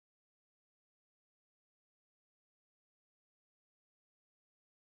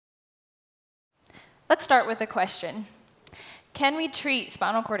Let's start with a question. Can we treat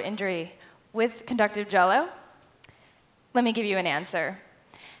spinal cord injury with conductive Jell-O? Let me give you an answer.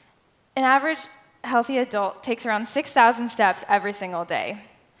 An average healthy adult takes around 6,000 steps every single day.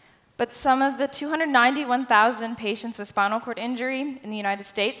 But some of the 291,000 patients with spinal cord injury in the United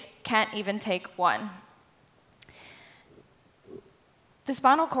States can't even take one. The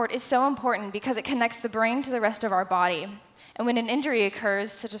spinal cord is so important because it connects the brain to the rest of our body. And when an injury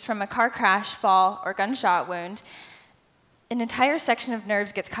occurs, such as from a car crash, fall, or gunshot wound, an entire section of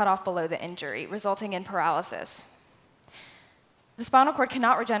nerves gets cut off below the injury, resulting in paralysis. The spinal cord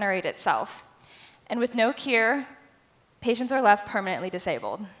cannot regenerate itself. And with no cure, patients are left permanently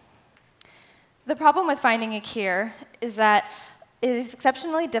disabled. The problem with finding a cure is that it is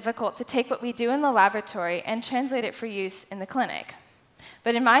exceptionally difficult to take what we do in the laboratory and translate it for use in the clinic.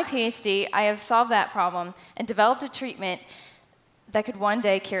 But in my PhD, I have solved that problem and developed a treatment that could one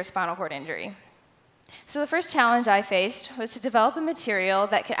day cure spinal cord injury. So the first challenge I faced was to develop a material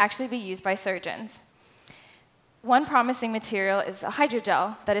that could actually be used by surgeons. One promising material is a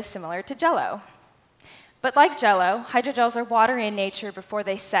hydrogel that is similar to Jell-O. But like Jell-O, hydrogels are watery in nature before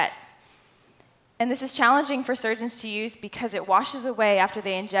they set. And this is challenging for surgeons to use because it washes away after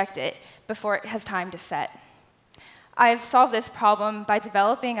they inject it before it has time to set. I've solved this problem by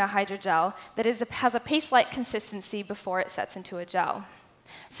developing a hydrogel that has a paste-like consistency before it sets into a gel.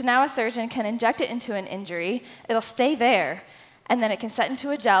 So now a surgeon can inject it into an injury, it'll stay there, and then it can set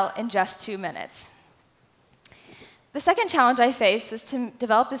into a gel in just 2 minutes. The second challenge I faced was to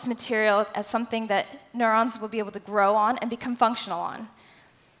develop this material as something that neurons will be able to grow on and become functional on.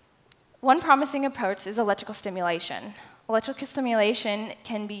 One promising approach is electrical stimulation. Electrical stimulation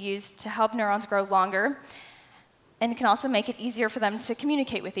can be used to help neurons grow longer, and it can also make it easier for them to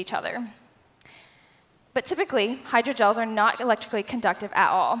communicate with each other. But typically, hydrogels are not electrically conductive at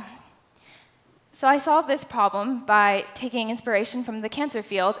all. So I solved this problem by taking inspiration from the cancer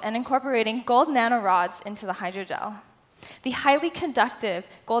field and incorporating gold nanorods into the hydrogel. The highly conductive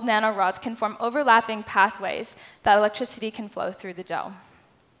gold nanorods can form overlapping pathways that electricity can flow through the gel.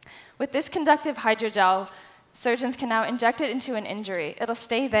 With this conductive hydrogel, surgeons can now inject it into an injury. It'll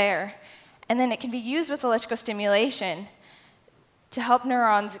stay there, and then it can be used with electrical stimulation to help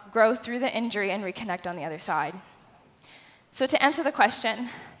neurons grow through the injury and reconnect on the other side. So to answer the question,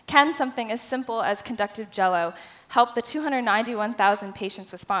 can something as simple as conductive Jell-O help the 291,000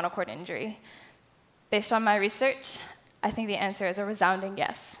 patients with spinal cord injury? Based on my research, I think the answer is a resounding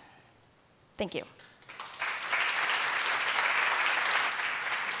yes. Thank you.